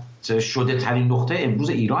حفاظت شده ترین نقطه امروز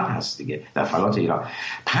ایران هست دیگه، در فلات ایران.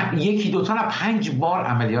 یکی دو تا نه 5 بار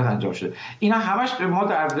عملیات انجام شده. اینا همش ما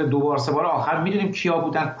در 2 بار 3 بار آخر میدونیم کیا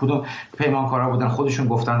بودن، کدوم پیمانکارا بودن، خودشون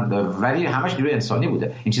گفتن، ولی همش نیروی انسانی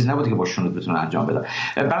بوده. این چیز نبوده که با شنود بتونه انجام بده.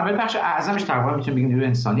 بنابراین بخش اعظمش تقریبا میتونیم بگیم نیروی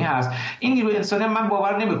انسانی هست. این نیروی انسانی من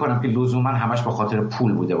باور نمیکنم که لزوما همش به خاطر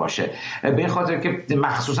پول بوده باشه، به این خاطر که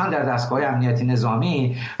مخصوصا در دستگاه امنیتی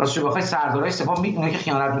نظامی راستش بخوای سردارای سپاه اونایی که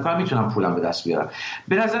خیانت میکنن میتونن پولم به دست بیارن.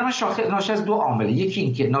 به نظر من ناشی از 2 عامل، یکی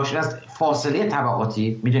این که ناشی از فاصله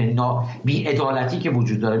طبقاتی، میدونید بی‌عدالتی که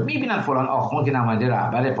وجود داره، میبینن فلان آخوند که نماینده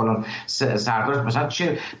رهبر فلان سردار مثلا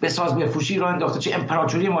چه بساز بفروشی راه انداخته، چه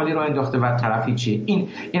امپراتوری مالی راه انداخته و طرفی چی،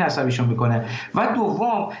 این عصبیشون میکنه. و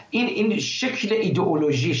دوم این شکل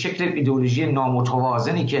ایدئولوژی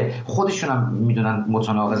نامتوازنی که خودشون هم میدونن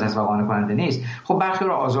متناقض است و قانع کننده نیست، خب برخی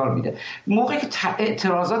رو آزار میده. موقعی که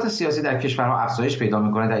اعتراضات سیاسی در کشورها افزایش پیدا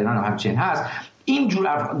میکنه، در ایران هم همچنین هست، این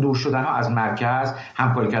جور دور شدن ها از مرکز،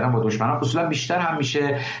 همکاری کردن با دشمنان اصولا بیشتر هم میشه،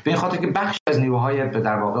 به این خاطر که بخش از نیروهای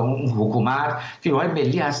در واقع اون حکومت که نیروهای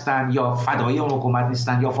ملی هستن یا فدایی اون حکومت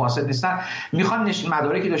نیستن یا فاسد نیستن، میخوان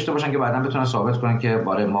مدارکی داشته باشن که بعداً بتونن ثابت کنن که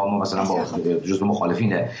باره ما مثلا با جزء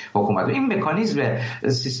مخالفین حکومت. این مکانیزم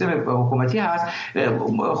سیستم حکومتی هست.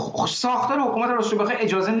 ساختار حکومت راستش بخوای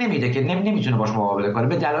اجازه نمیده که نمیتونه باش مقابله کنه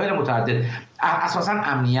به دلایل متعدد، اساسا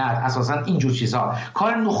امنیت، اساسا این جور چیزها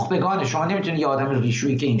کار نخبگان. شما نمیتونید یه آدم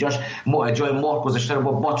ریشویی که اینجاش جای مهر گذاشته رو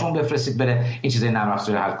با باتون بفرستید بره این چیزای نرم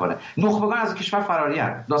افزاری حل کنه. نخبگان از کشور فرارین.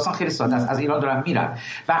 داستان خیلی ساده است، از ایران دارن میرن.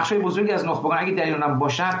 بخشای بزرگی از نخبگان اگه در ایران هم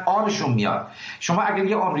باشن آبشون میاد. شما اگه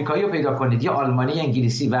یه آمریکایی رو پیدا کنید، یه آلمانی، یه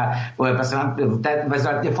انگلیسی و مثلا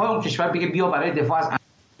وزارت دفاع اون کشور بگه بیا برای دفاع از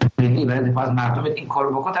ملی، برای دفاع از مردم این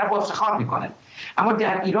کارو بکن، طرف با افتخار میکنه. اما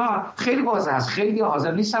در ایران خیلی واضح است، خیلی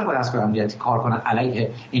حاضر نیستن با دستگاه امنیتی کار کنن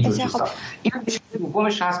علیه اینجور چیزا. این مشکل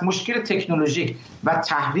دومش هست، مشکل تکنولوژیک و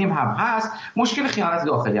تحریم هم هست، مشکل خیانت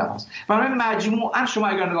داخلی هم هست. برای مجموعاً شما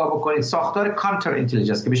اگر نگاه بکنید ساختار کانتر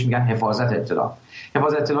اینتلیجنس که بهش میگن حفاظت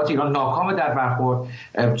اطلاعات ایران ناکام در برخورد.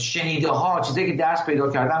 شنیده ها چیزی که درس پیدا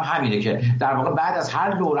کردم همینه که در واقع بعد از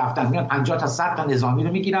هر لو رفتن میان 50 تا 100 تا نظامی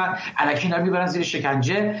رو میگیرن، الکی اینا میبرن زیر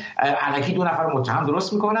شکنجه، الکی 2 نفر متهم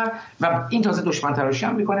درست میکنن و این تازه دشمن تراشی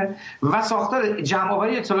هم میکنه و ساختار جمع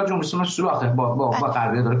آوری اطلاعات جمهوری اسلامی سوراخ با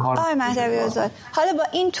غربی‌ها داره کار. آقای مهدوی آزاد، حالا با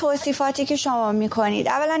این توصیفاتی که شما میکنید،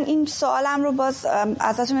 اولا این سوالم رو باز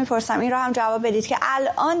ازتون میپرسم، این رو هم جواب بدید که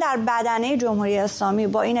الان در بدنه جمهوری اسلامی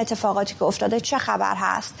با این اتفاقاتی که افتاده چه خبر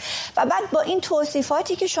هست و بعد با این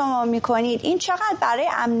توصیفاتی که شما میکنید این چقدر برای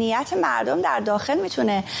امنیت مردم در داخل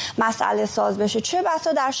میتونه مسئله ساز بشه؟ چه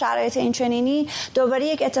بسا در شرایط این چنینی دوباره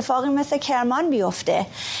یک اتفاقی مثل کرمان بیفته،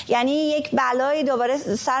 یعنی یک بلایی دوباره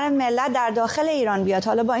سر ملت در داخل ایران بیاد.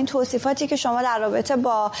 حالا با این توصیفاتی که شما در رابطه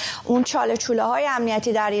با اون چاله چوله های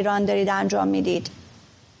امنیتی در ایران دارید انجام میدید.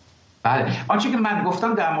 بله، آنچه که من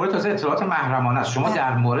گفتم در مورد تازه اطلاعات محرمانه است. شما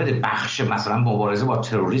در مورد بخش مثلا مبارزه با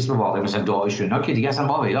تروریسم واقعی مثلا داعش و اینا که دیگه اصلا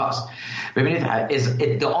ما ویلاست. ببینید از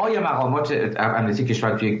ادعای مقامات امنیتی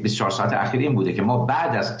کشور توی 24 ساعت اخیر این بوده که ما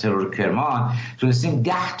بعد از ترور کرمان تونستیم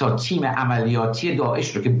 10 تا تیم عملیاتی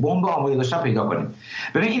داعش رو که بمب آماده داشتن پیدا کنیم.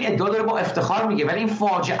 ببین این ادعا داره با افتخار میگه، ولی این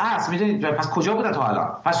فاجعه است. میدونید پس کجا بودن تا الان؟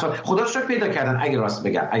 پس خدا رو شکر پیدا کردن اگه راست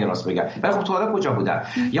بگن. ولی خب تا حالا کجا بودن؟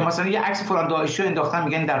 یا مثلا یه عکس فلان داعشی رو انداختن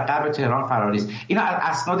میگن در غرب تهران فراری است. اینا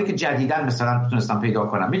اسنادی که جدیداً مثلا تونستن پیدا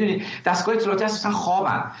کنن. میدونید دستگاه اطلاعاتی اساسا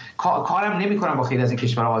خوابن، کارم نمیکنن، با خیلی از این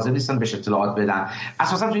کشورها حاضر نیستن بهش اطلاعات بدن.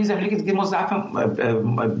 اساسا تو این زمینه که دیگه ما ضعف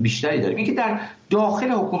بیشتری داریم. اینکه در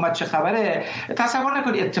داخل حکومت چه خبره. تصور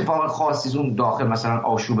نکنید اتفاق خاصی اون داخل مثلا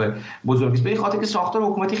آشوب بزرگی است، به این خاطر که ساختار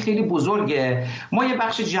حکومتی خیلی بزرگه. ما یه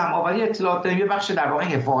بخش جمع‌آوری اطلاعات داریم، یه بخش در واقع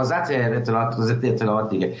حفاظت اطلاعات، ضد اطلاعات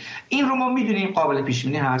دیگه. این رو ما میدونیم قابل پیش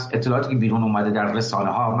بینی هست. اطلاعاتی که بیرون اومده در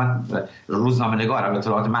رسانه‌ها، من روزنامه‌نگارم،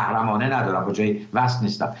 اطلاعات محرمانه ندارم، با جای وصل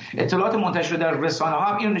نیستم. اطلاعات منتشر در رسانه‌ها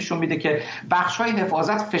هم اینو نشون میده که بخش‌های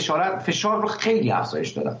حفاظت فشار رو خیلی افزایش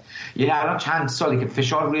دادن. یعنی الان چند سالی که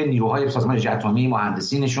فشار روی نیروهای سازمان اتمی،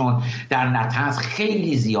 مهندسینشون در نطنز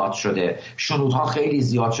خیلی زیاد شده، شنودها خیلی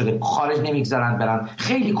زیاد شده، خارج نمیگذارن برن،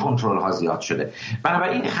 خیلی کنترل‌ها زیاد شده.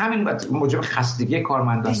 بنابراین همین موجب خستگی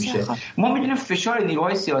کارمندان میشه. ما میدونیم فشار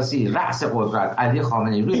نیروهای سیاسی، رأس قدرت علی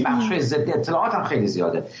خامنه‌ای روی بخش‌های ضد اطلاعات هم خیلی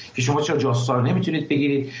زیاده که شما چرا جاسوسا رو نمیتونید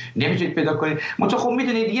بگیرید، نمیتونید پیدا کنید. منتها خب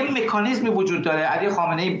میدونید یه مکانیزمی وجود داره. علی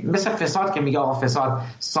خامنه‌ای مثل فساد که میگه آقا فساد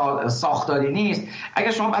ساختاری نیست،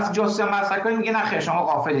 اگه شما از جاسوسی مطرح کنید میگه نه خیر شما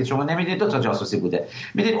غافلید، شما نمیدونید دو تا جاسوسی بوده.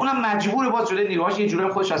 میدونید اونم مجبور باز جلوی نیروهاش یه جوری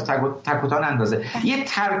خودش از تک و تان اندازه. یه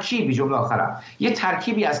ترکیبی، جمله آخرم، یه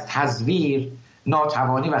ترکیبی از تزویر،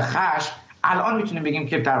 ناتوانی و خشم الان میتونیم بگیم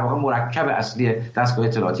که در واقع مرکب اصلی دستگاه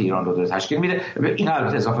اطلاعاتی ایران رو داره تشکیل میده. اینا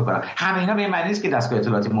البته اضافه کنم، همه اینا به این معنی نیست که دستگاه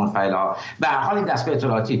اطلاعاتی منفعل ها. به هر حال این دستگاه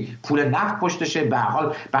اطلاعاتی پول نفت پشتشه، به هر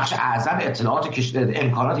حال بخش اعظم اطلاعات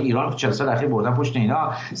امکانات ایران 40 سال اخیر بردن پشت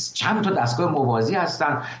اینا. چند تا دستگاه موازی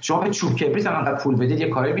هستن، شما به چوب کبریت هم انقدر پول بدید یه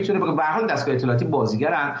کاری میتونه بگه. به هر حال دستگاه اطلاعاتی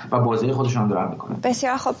بازیگرن و بازی خودشون دارن میکنن.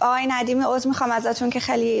 بسیار خب آقای ندیمی، عذر میخوام ازتون که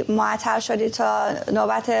خیلی معطل شدید تا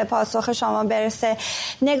نوبت پاسخ شما برسه.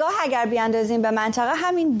 نگاه اگر بیاندازیم به منطقه،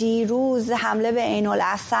 همین دیروز حمله به عین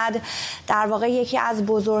الاسد در واقع یکی از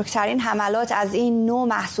بزرگترین حملات از این نوع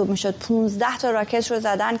محسوب میشد. 15 تا راکت رو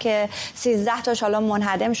زدن که 13 تاش حالا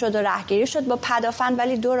منهدم شد و رهگیری شد با پدافند،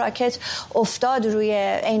 ولی 2 راکت افتاد روی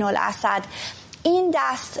عین الاسد. این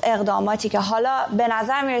دست اقداماتی که حالا به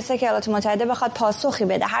نظر میرسه که ایالات متحده بخواد پاسخی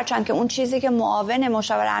بده، هرچند که اون چیزی که معاون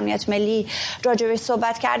مشاور امنیت ملی راجعش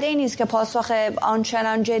صحبت کرده این نیست که پاسخ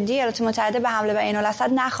آنچنان جدی ایالات متحده به حمله به عین الاسد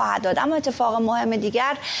نخواهد داد. اما اتفاق مهم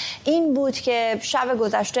دیگر این بود که شب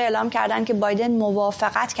گذشته اعلام کردن که بایدن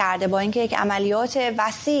موافقت کرده با اینکه یک عملیات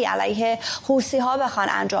وسیع علیه حوثی‌ها بخوان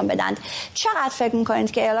انجام بدن. چقدر فکر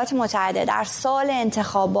می‌کنید که ایالات متحده در سال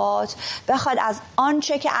انتخابات بخواد از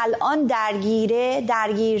آنچه که الان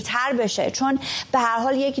درگیرتر بشه؟ چون به هر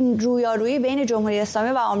حال یک رویارویی بین جمهوری اسلامی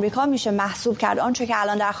و آمریکا میشه محسوب کرد آنچه که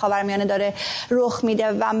الان در خاورمیانه داره رخ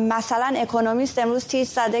میده. و مثلا اکونومیست امروز تیز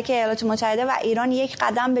زده که ایالات متحده و ایران یک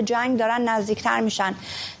قدم به جنگ دارن نزدیکتر میشن.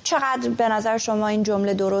 چقدر به نظر شما این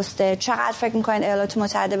جمله درسته؟ چقدر فکر میکنید ایالات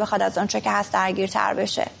متحده بخواد از آنچه که هست درگیرتر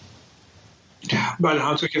بشه؟ بله،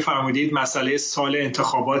 همونطور که فرمودید مسئله سال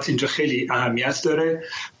انتخابات اینجا خیلی اهمیت داره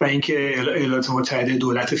و اینکه ایالات متحده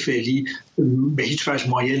دولت فعلی به هیچ وجه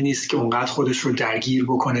مایل نیست که اونقدر خودش رو درگیر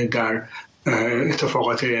بکنه در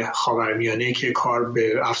اتفاقات خاورمیانه که کار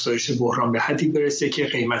به افزایش بحران به حدی برسه که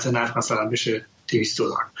قیمت نفت مثلا بشه $200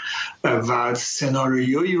 و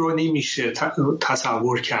سناریویی رو نمیشه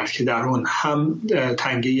تصور کرد که در اون هم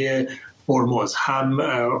تنگه هرمز، هم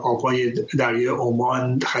آبهای دریای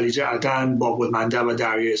عمان، خلیج عدن، باب المندب و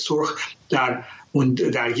دریای سرخ در اون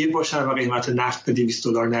درگیر باشن و قیمت نفت به $200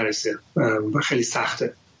 نرسه. خیلی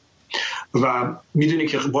سخته و میدونی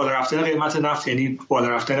که بالا رفتن قیمت نفت یعنی بالا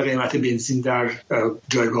رفتن قیمت بنزین در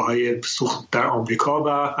جایگاه‌های سوخت در آمریکا و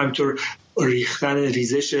همینطور ریختن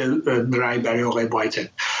ریزش رای برای آقای بایدن.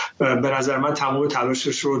 به نظر من تمام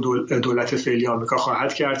تلاشش رو دولت فعلی آمریکا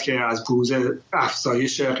خواهد کرد که از بروز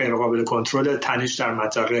افزایش غیرقابل کنترل تنش در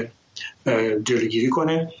منطقه جلوگیری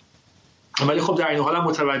کنه. ولی خب در این حال هم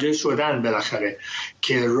متوجه شدن بالاخره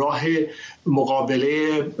که راه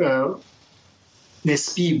مقابله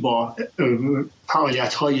نسبی با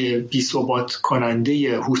فعالیت‌های بی‌ثبات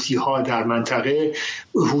کننده حوثی‌ها در منطقه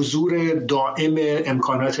حضور دائم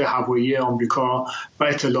امکانات هوایی آمریکا و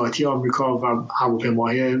اطلاعاتی آمریکا و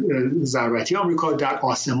هواپیماهای ضربتی آمریکا در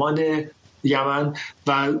آسمان یمن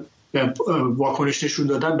و واکنش نشون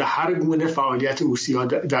دادن به هر گونه فعالیت حوثی‌ها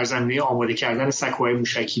در زمینه آماده کردن سکوهای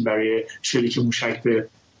موشکی برای شلیک موشک به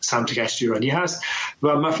سمت کشتیرانی هست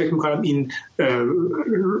و من فکر میکنم این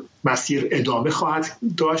مسیر ادامه خواهد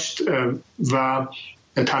داشت و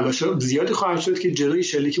تلاش زیادی خواهد شد که جلوی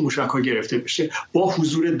شلیک موشک‌ها گرفته بشه با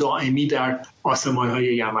حضور دائمی در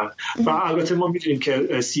آسمان‌های یمن. و البته ما می‌دونیم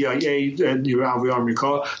که CIA نیروی هوایی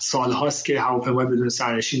آمریکا سال‌هاست که هواپیمای بدون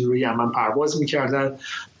سرنشین روی یمن پرواز می‌کردن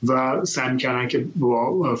و سعی می‌کردن که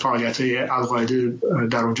با فعالیت‌های القاعده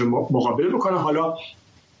در اونجا مقابله بکنن. حالا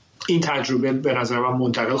این تجربه به نظر من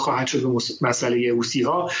منتقل خواهد شد به مسئله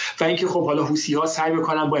حوثی‌ها و اینکه خب حالا حوثی‌ها سعی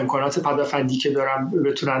بکنن با امکانات پدافندی که دارن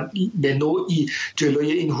بتونن به نوعی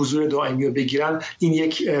جلوی این حضور دائمی رو بگیرن. این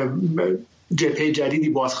یک جبهه جدیدی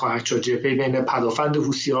باز خواهد شد، جبهه بین پدافند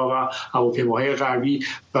حوثی‌ها و هواپیماهای غربی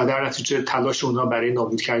و در نتیجه تلاش اونها برای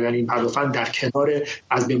نابود کردن این پدافند در کنار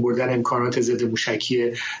از بین بردن امکانات ضد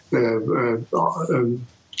موشکی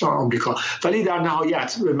آمریکا. ولی در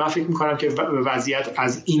نهایت من فکر می‌کنم که وضعیت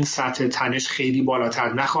از این سطح تنش خیلی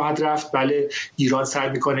بالاتر نخواهد رفت. بله ایران سعی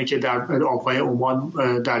می‌کنه که در آب‌های عمان،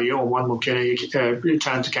 دریای عمان ممکنه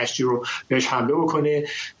چند تا کشتی رو بهش حمله بکنه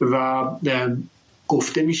و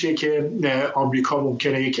گفته میشه که آمریکا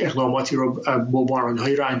ممکنه یک اقداماتی رو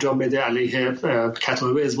بمباران‌هایی رو انجام بده علیه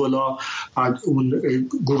کتایب حزب الله، اون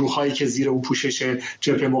گروه‌هایی که زیر اون پوشش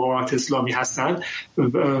جبهه مقاومت اسلامی هستن،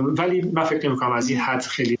 ولی من فکر نمی‌کنم از این حد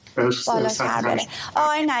خیلی بالاتر بره.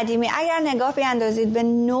 آقای ندیمی، اگر نگاه بیندازید به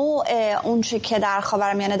نوع اون چه که در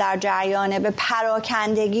خاورمیانه در جریانه، به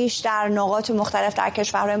پراکندگیش در نقاط مختلف در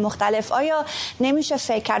کشورهای مختلف، آیا نمیشه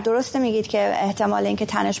فکر کرد، درسته میگید که احتمال اینکه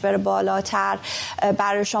تنش بره بالاتر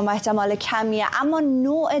برای شما احتمال کمیه، اما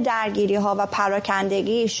نوع درگیری ها و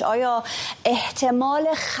پراکندگیش آیا احتمال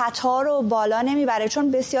خطا رو بالا نمیبره؟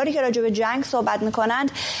 چون بسیاری که راجع به جنگ صحبت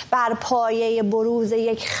میکنند بر پایه بروز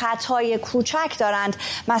یک خطای کوچک دارند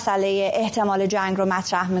مسئله احتمال جنگ رو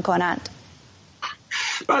مطرح میکنند.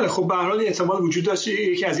 بله خب به هر حال احتمال وجود داشت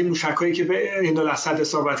یکی از این موشک‌هایی که به این الاسد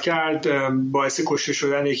اصابت کرد باعث کشته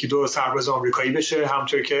شدن یکی دو سرباز آمریکایی بشه،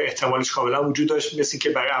 همونطور که احتمالش کاملا وجود داشت. مثل که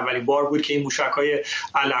برای اولین بار بود که این موشک‌های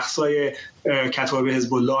الاقصای کتایب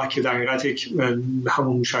حزب الله که در حقیقت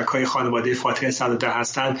همون موشک‌های خانواده فاتح 110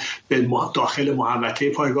 هستند به داخل محوطه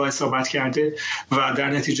پایگاه اصابت کرده و در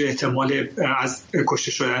نتیجه احتمال از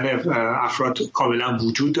کشته شدن افراد کاملا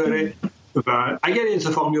وجود داره. و اگر این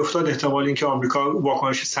اتفاق میافتاد احتمال اینکه آمریکا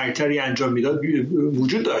واکنش سریعتری انجام میداد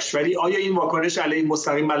وجود داشت. ولی آیا این واکنش علیه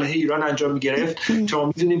مستقیم علیه ایران انجام میگرفت؟ چون ما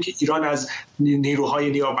میدونیم که ایران از نیروهای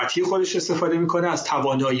نیابتی خودش استفاده میکنه، از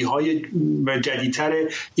توانایی‌های جدیدتر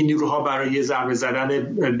این نیروها برای ضربه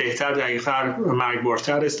زدن بهتر، دقیق‌تر،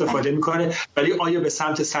 مرگبارتر استفاده میکنه. ولی آیا به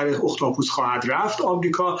سمت سر اختاپوس خواهد رفت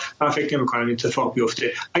آمریکا؟ من فکر نمی‌کنم این اتفاق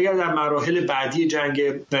بیفته. اگر در مراحل بعدی جنگ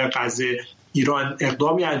غزه ایران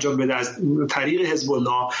اقدامی انجام بده از طریق حزب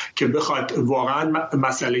الله که بخواد واقعا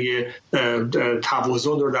مسئله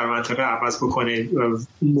توازن رو در منطقه عوض بکنه،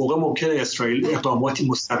 موقع ممکنه اسرائیل اقداماتی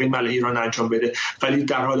مستقیم علیه ایران انجام بده. ولی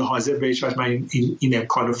در حال حاضر به هیچ وجه من این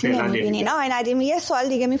امکان رو فعلا نمی‌بینم. آقای ندیمی، یه سوال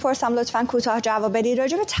دیگه میپرسم، لطفاً کوتاه جواب بدید.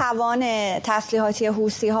 راجع به توان تسلیحاتی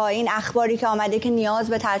حوثی‌ها، این اخباری که آمده که نیاز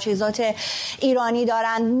به تجهیزات ایرانی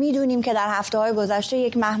دارند، میدونیم که در هفته‌های گذشته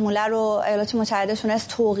یک محموله رو ایالات متحده تونست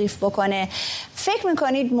توقیف بکنه. فکر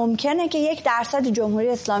میکنید ممکنه که 1% جمهوری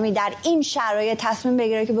اسلامی در این شرایط تصمیم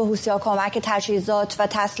بگیره که به حوثی‌ها کمک تجهیزات و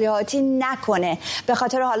تسلیحاتی نکنه، به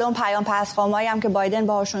خاطر حالا اون پیام پسخامایی هم که بایدن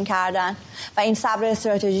باهاشون کردن و این صبر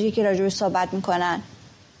استراتژیکی که راجعش صحبت میکنن؟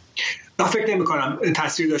 من فکر نمی‌کنم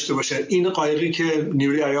تاثیر داشته باشه. این قایقی که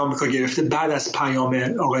نیروی دریایی آمریکا گرفته بعد از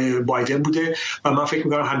پیام آقای بایدن بوده و من فکر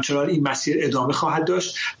می‌کنم همچنان این مسیر ادامه خواهد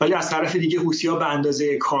داشت. ولی از طرف دیگه حوثی‌ها به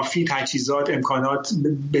اندازه کافی تجهیزات، امکانات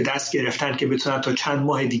به دست گرفتن که بتونن تا چند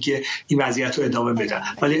ماه دیگه این وضعیت رو ادامه بدن.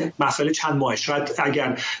 ولی مسئله چند ماه، شاید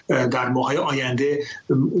اگر در ماه‌های آینده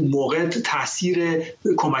اون موقع تاثیر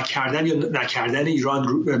کمک کردن یا نکردن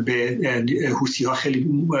ایران به حوثی‌ها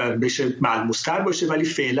خیلی بشه ملموس‌تر باشه. ولی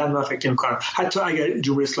فعلا من فکر می‌کنم حتی اگر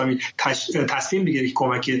جمهوری اسلامی تصمیم بگیره که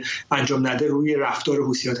کمکی انجام نده، روی رفتار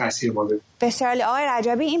حوثی‌ها تاثیر ما بذاره. بسیار. آقای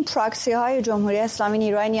رجبی، این پراکسی‌های جمهوری اسلامی،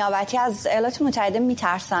 نیروهای نیابتی از ایالات متحده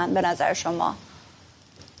میترسن به نظر شما؟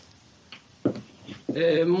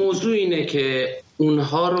 موضوع اینه که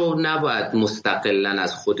اونها رو نباید مستقلاً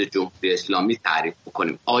از خود جمهوری اسلامی تعریف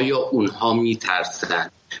بکنیم. آیا اونها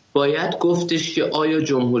میترسن؟ باید گفتش که آیا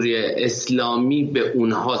جمهوری اسلامی به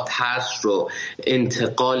اونها ترس رو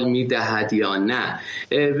انتقال میدهد یا نه.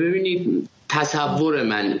 ببینید تصور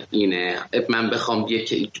من اینه، من بخوام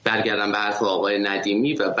برگردم به حرف آقای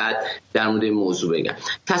ندیمی و بعد در مورد موضوع بگم.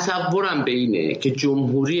 تصورم به اینه که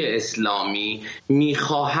جمهوری اسلامی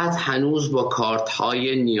میخواهد هنوز با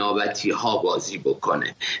کارت‌های نیابتی ها بازی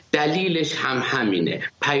بکنه. دلیلش هم همینه،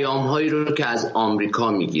 پیام‌هایی رو که از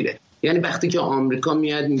آمریکا میگیره. یعنی وقتی که آمریکا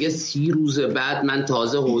میاد میگه 30 روز بعد من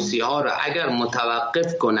تازه حوثی‌ها رو اگر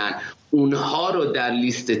متوقف کنن اونها رو در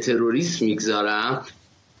لیست تروریست میگذارم،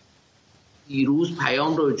 دیروز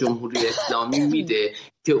پیام رو جمهوری اسلامی میده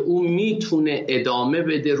که او میتونه ادامه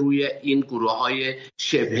بده روی این گروه‌های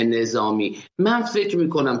شبه نظامی. من فکر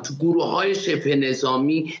میکنم تو گروه‌های شبه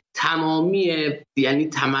نظامی تمامی، یعنی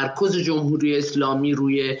تمرکز جمهوری اسلامی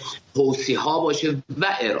روی حوثی‌ها باشه و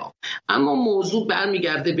عراق. اما موضوع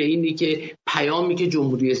برمیگرده به اینی که پیامی که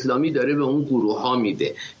جمهوری اسلامی داره به اون گروه‌ها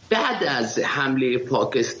میده. بعد از حمله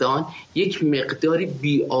پاکستان یک مقداری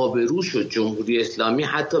بی‌آبرو شد جمهوری اسلامی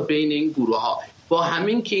حتی بین این گروه ها، با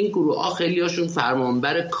همین که این گروه ها خیلی هاشون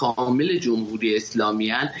فرمانبر کامل جمهوری اسلامی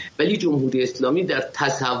هن، ولی جمهوری اسلامی در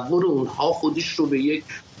تصور اونها خودش رو به یک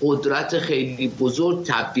قدرت خیلی بزرگ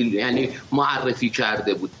تبدیل یعنی معرفی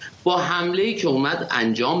کرده بود. با حمله‌ای که اومد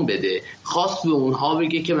انجام بده خواست به اونها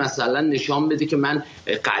بگه که مثلا نشان بده که من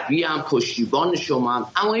قوی ام، پشتیبان شما هم،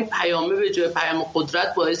 اما این پیامه به جای پیام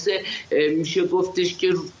قدرت باعث میشه گفتش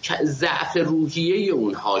که ضعف روحیه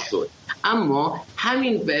اونها شد. اما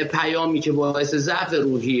همین پیامی که باعث ضعف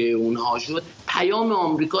روحیه اونها شد، پیام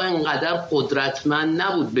آمریکا انقدر قدرتمند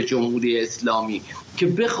نبود به جمهوری اسلامی که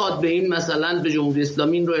بخواد به این مثلا به جمهوری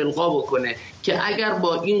اسلامی این رو القا بکنه که اگر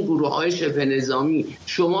با این گروه‌های شبه نظامی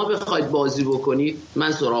شما بخواید بازی بکنید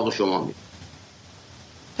من سراغ شما میرم.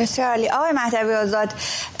 بسیار عالی. آقای مهدوی آزاد،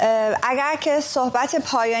 اگر که صحبت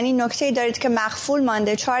پایانی نکته‌ای دارید که مخفول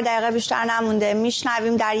مانده، 4 دقیقه بیشتر نمونده،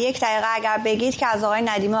 میشنویم در 1 دقیقه اگر بگید که از آقای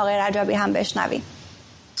ندیمی و آقای رجبی هم بشنویم.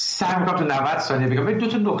 سعی می‌کنم تو 90 ثانیه بگم. دو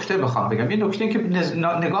تا نکته بخوام بگم. یه نکته که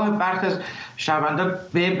نگاه برخی از شهروندان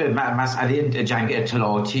به مسئله جنگ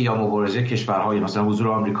اطلاعاتی یا مبارزه کشورهای مثلا حضور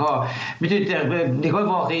آمریکا می‌دونید نگاه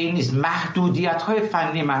واقعی نیست. محدودیت‌های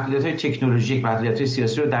فنی، محدودیت‌های تکنولوژیک، محدودیت‌های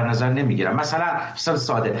سیاسی رو در نظر نمی‌گیرن. مثلا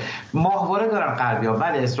ساده ماهواره دارن غربی‌ها،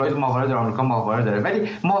 ولی اسرائیل ماهواره داره، آمریکا ماهواره داره، ولی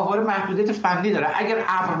ماهواره محدودیت فنی داره. اگر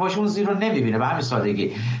ابر باشه اون زیر رو نمی‌بینه به همین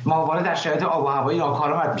سادگی. ماهواره در شرایط آب و هوایی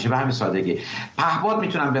ناکارآمد میشه به همین سادگی. پهپاد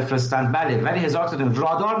میتونن بفرستن، بله، ولی هزار تا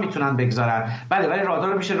رادار میتونن بگذارن، بله، ولی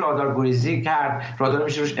رادار میشه رادار گریزی کرد، رادار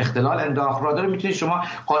میشه روش اختلال انداخت، رادار میتونید شما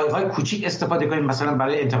قایق‌های کوچیک استفاده کنید مثلا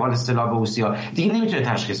برای انتقال سلاح به روسیه، دیگه نمیتونه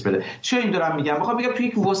تشخیص بده. چه این دارم میگم؟ میخوام بگم توی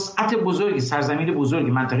یک وسعت بزرگی، سرزمین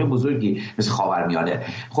بزرگی، منطقه بزرگی مثل خاورمیانه،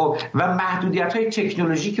 خب، و محدودیت‌های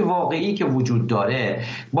تکنولوژیک واقعی که وجود داره،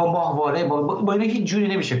 با ماهواره با اینا هیچ جوری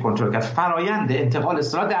نمیشه کنترل کرد. فرآیند انتقال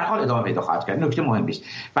سلاح در حال ادامه پیدا خواهد کرد. نکته مهمی است.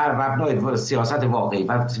 بر مبنای سیاست واقعی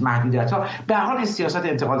و محدودیت‌ها به هر حال این سیاست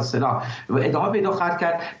انتقال سلاح ادامه پیدا خواهد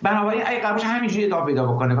کرد. بنابراین اگه قرارش همینجوری ادامه پیدا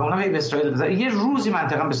بکنه و اونها به اسرائیل یه روزی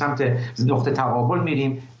منطقه به سمت نقطه تقابل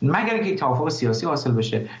میریم، مگر اینکه توافق سیاسی حاصل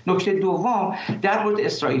بشه. نکته دوم در مورد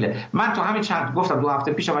اسرائیل، من تو همین گفتم 2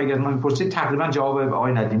 هفته پیش اگه من می‌پرسید تقریبا جواب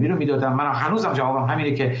آقای ندیمی رو میدادم. من هنوزم جوابم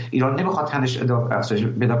همینه که ایران نمیخواد تنش افزایش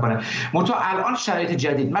پیدا کنه. منتها الان شرایط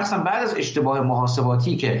جدید، مثلا بعد از اشتباه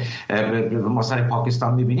محاسباتی که ما سر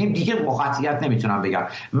پاکستان می‌بینیم، دیگه موقعیت نمیتونم بگم،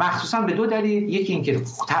 مخصوصا به 2 دلیل. یکی اینکه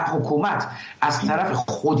حکومت از طرف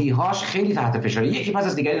خودی‌هاش خیلی تحت فشاره، یکی پس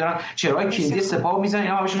از دیگری دارن چرای کلیدی سپاه میزنن،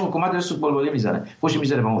 اینا همشون حکومت داره سوت بلبلی میزنه، خوش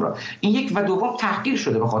میذاره به اون را. این یک، و دوم تحقیر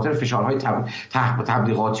شده به خاطر فشارهای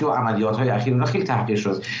تبلیغاتی و عملیات‌های اخیر، اونها خیلی تحقیر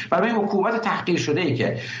شده. برای حکومت تحقیر شده ای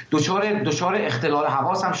که دچار اختلال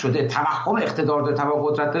حواس هم شده، توهم اقتدار داره، توهم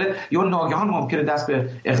قدرت داره، یا ناگهان ممکنه دست به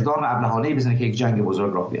اقدام ابلهانه‌ای بزنه که یک جنگ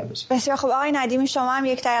بزرگ راه بیاندازه. بسیار خوب. آقای ندیمی شما هم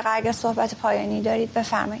 1 دقیقه اگه صحبت پایانی دارید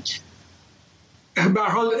بفرمایید. به هر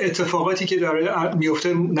حال اتفاقاتی که داره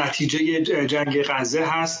میفته نتیجه جنگ غزه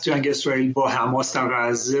هست، جنگ اسرائیل با حماس در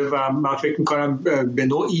غزه، و من فکر می‌کنم به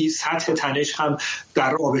نوعی سطح تنش هم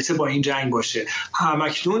در رابطه با این جنگ باشه.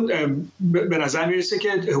 همکنون به نظر میرسه که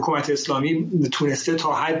حکومت اسلامی تونسته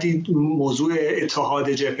تا حدی موضوع اتحاد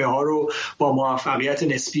جبهه‌ها رو با موفقیت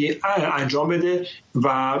نسبی انجام بده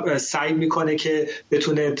و سعی میکنه که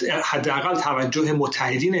بتونه حداقل توجه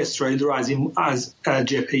متحدین اسرائیل رو از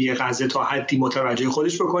جبهه غزه تا حدی متوجه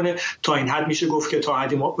خودش بکنه. تا این حد میشه گفت که تا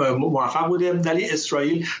حدی موفق بوده، ولی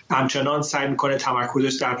اسرائیل همچنان سعی میکنه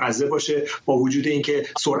تمرکزش در غزه باشه، با وجود اینکه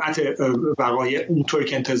سرعت وقایع اونطور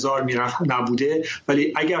که انتظار میرفت نبوده،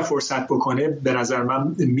 ولی اگر فرصت بکنه به نظر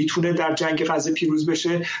من میتونه در جنگ غزه پیروز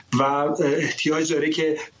بشه و احتیاج داره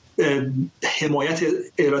که حمایت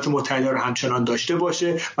ایالات متحده رو همچنان داشته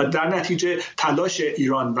باشه و در نتیجه تلاش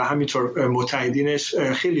ایران و همینطور متحدینش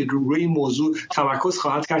خیلی روی این موضوع تمرکز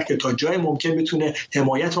خواهد کرد که تا جای ممکن بتونه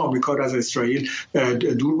حمایت آمریکا رو از اسرائیل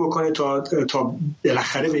دور بکنه تا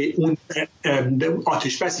بالاخره به اون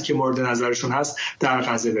آتش بسی که مورد نظرشون هست در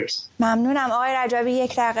غزه برسه. ممنونم. آقای رجبی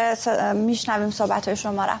 1 دقیقه میشنویم صحبت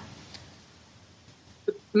شما را.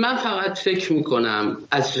 من فقط فکر میکنم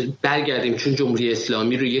برگردیم، چون جمهوری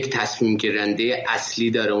اسلامی رو یک تصمیم گیرنده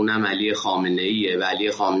اصلی داره، اونم علی خامنه‌ایه و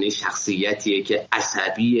علی خامنه‌ای شخصیتیه که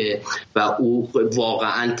عصبیه و او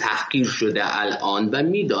واقعا تحقیر شده الان و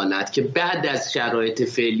میداند که بعد از شرایط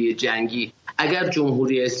فعلی جنگی اگر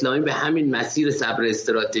جمهوری اسلامی به همین مسیر صبر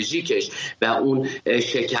استراتژیکش و اون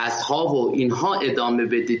شکست ها و اینها ادامه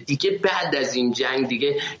بده، دیگه بعد از این جنگ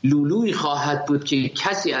دیگه لولویی خواهد بود که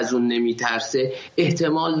کسی از اون نمیترسه.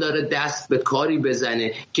 احتمال داره دست به کاری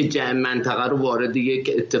بزنه که منطقه رو وارد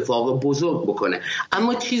یک اتفاق بزرگ بکنه.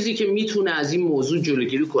 اما چیزی که میتونه از این موضوع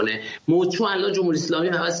جلوگیری کنه، چون الان جمهوری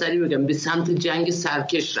اسلامی فقط سریع بگم به سمت جنگ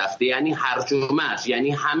سرکش رفته، یعنی هرج و مرج، یعنی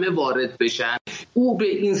همه وارد بشن، او به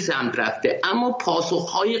این سمت رفته. اما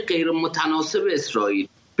پاسخهای غیر متناسب اسرائیل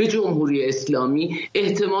به جمهوری اسلامی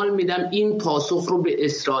احتمال میدم این پاسخ رو به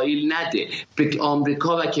اسرائیل نده، به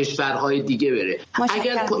آمریکا و کشورهای دیگه بره.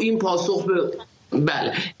 اگر این پاسخ به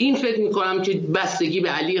این فکر میکنم که بستگی به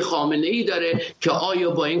علی خامنه‌ای داره که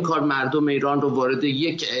آیا با این کار مردم ایران رو وارد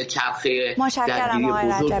یک چرخه درگیری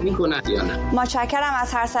بزرگ میکنند یا نه. متشکرم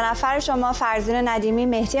از هر سه نفر شما، فرزین ندیمی،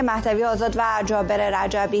 مهدی مهدوی آزاد و جابر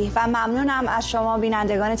رجبی، و ممنونم از شما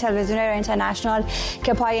بینندگان تلویزیون ایران اینترنشنال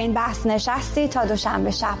که پای این بحث نشستید. تا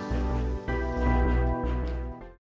دوشنبه شب.